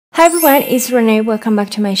Hi everyone, it's Renee. Welcome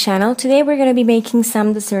back to my channel. Today we're going to be making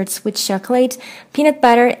some desserts with chocolate, peanut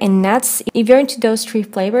butter, and nuts. If you're into those three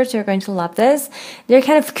flavors, you're going to love this. They're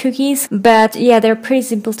kind of cookies, but yeah, they're pretty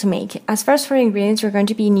simple to make. As far as for ingredients, we're going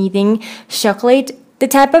to be needing chocolate. The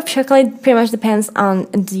type of chocolate pretty much depends on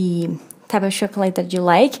the type of chocolate that you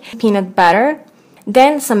like. Peanut butter,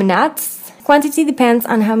 then some nuts. Quantity depends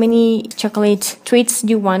on how many chocolate treats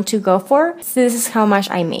you want to go for. So this is how much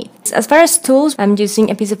I made. As far as tools, I'm using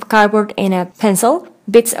a piece of cardboard and a pencil,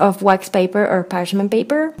 bits of wax paper or parchment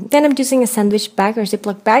paper. Then I'm using a sandwich bag or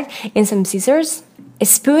Ziploc bag and some scissors, a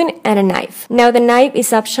spoon, and a knife. Now the knife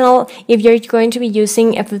is optional. If you're going to be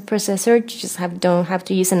using a food processor, you just don't have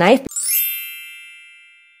to use a knife.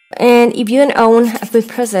 And if you don't own a food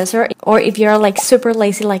processor, or if you're like super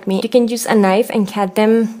lazy like me, you can use a knife and cut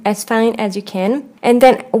them as fine as you can. And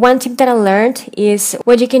then one tip that I learned is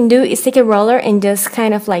what you can do is take a roller and just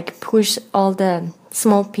kind of like push all the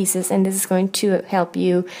small pieces, and this is going to help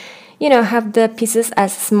you, have the pieces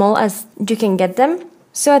as small as you can get them.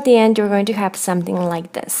 So at the end, you're going to have something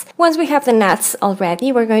like this. Once we have the nuts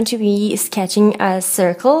already, we're going to be sketching a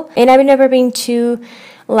circle. And I've never been too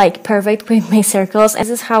perfect with my circles. This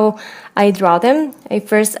is how I draw them. I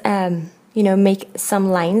first, make some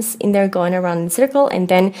lines in there going around the circle, and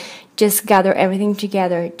then just gather everything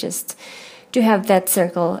together just to have that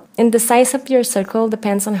circle. And the size of your circle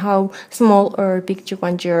depends on how small or big you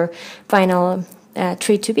want your final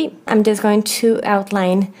treat to be. I'm just going to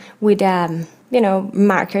outline with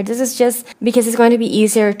marker. This is just because it's going to be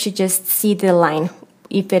easier to just see the line.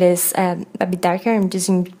 If it is a bit darker, I'm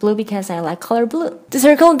using blue because I like color blue. The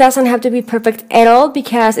circle doesn't have to be perfect at all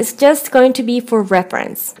because it's just going to be for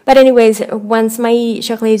reference. But anyways, once my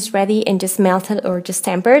chocolate is ready and just melted or just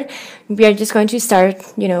tempered, we are just going to start,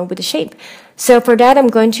 with the shape. So for that, I'm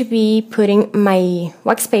going to be putting my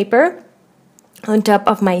wax paper on top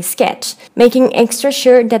of my sketch, making extra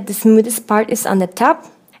sure that the smoothest part is on the top.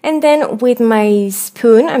 And then with my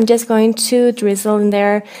spoon, I'm just going to drizzle in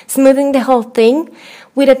there, smoothing the whole thing.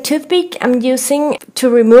 With a toothpick, I'm using to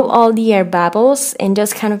remove all the air bubbles and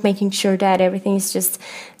just kind of making sure that everything is just,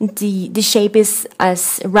 the shape is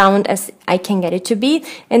as round as I can get it to be.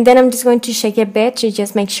 And then I'm just going to shake a bit to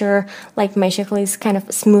just make sure my chocolate is kind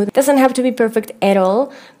of smooth. It doesn't have to be perfect at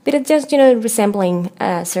all, but it's just, resembling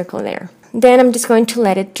a circle there. Then I'm just going to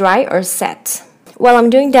let it dry or set. While I'm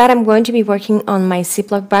doing that, I'm going to be working on my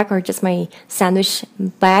Ziploc bag or just my sandwich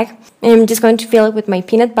bag. And I'm just going to fill it with my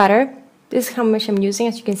peanut butter. This is how much I'm using.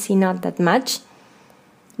 As you can see, not that much.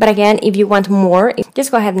 But again, if you want more,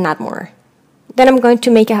 just go ahead and add more. Then I'm going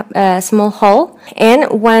to make a small hole.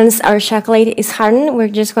 And once our chocolate is hardened, we're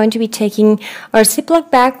just going to be taking our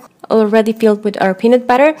Ziploc bag already filled with our peanut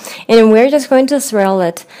butter. And we're just going to swirl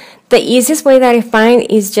it. The easiest way that I find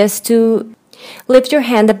is just to lift your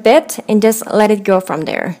hand a bit and just let it go from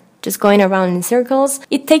there. Just going around in circles.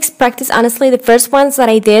 It takes practice, honestly. The first ones that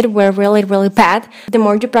I did were really, really bad. The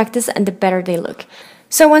more you practice, and the better they look.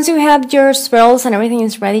 So once you have your swirls and everything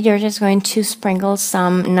is ready, you're just going to sprinkle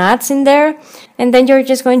some nuts in there. And then you're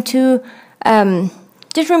just going to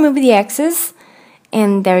just remove the excess.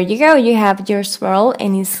 And there you go. You have your swirl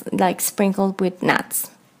and it's sprinkled with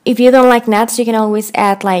nuts. If you don't like nuts, you can always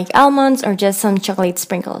add almonds or just some chocolate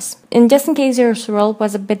sprinkles. And just in case your swirl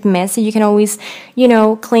was a bit messy, you can always,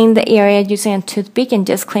 clean the area using a toothpick and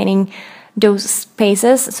just cleaning those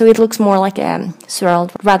spaces so it looks more like a swirl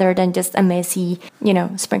rather than just a messy,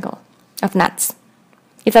 sprinkle of nuts.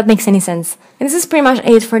 If that makes any sense. And this is pretty much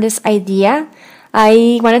it for this idea.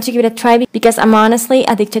 I wanted to give it a try because I'm honestly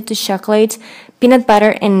addicted to chocolate, peanut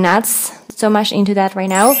butter, and nuts. So much into that right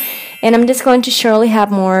now, and I'm just going to surely have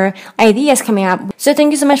more ideas coming up. So thank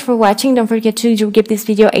you so much for watching. Don't forget to give this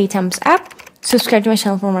video a thumbs up, subscribe to my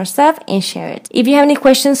channel for more stuff, and share it. If you have any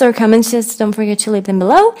questions or comments, just don't forget to leave them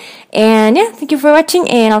below. And yeah, thank you for watching,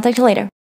 and I'll talk to you later.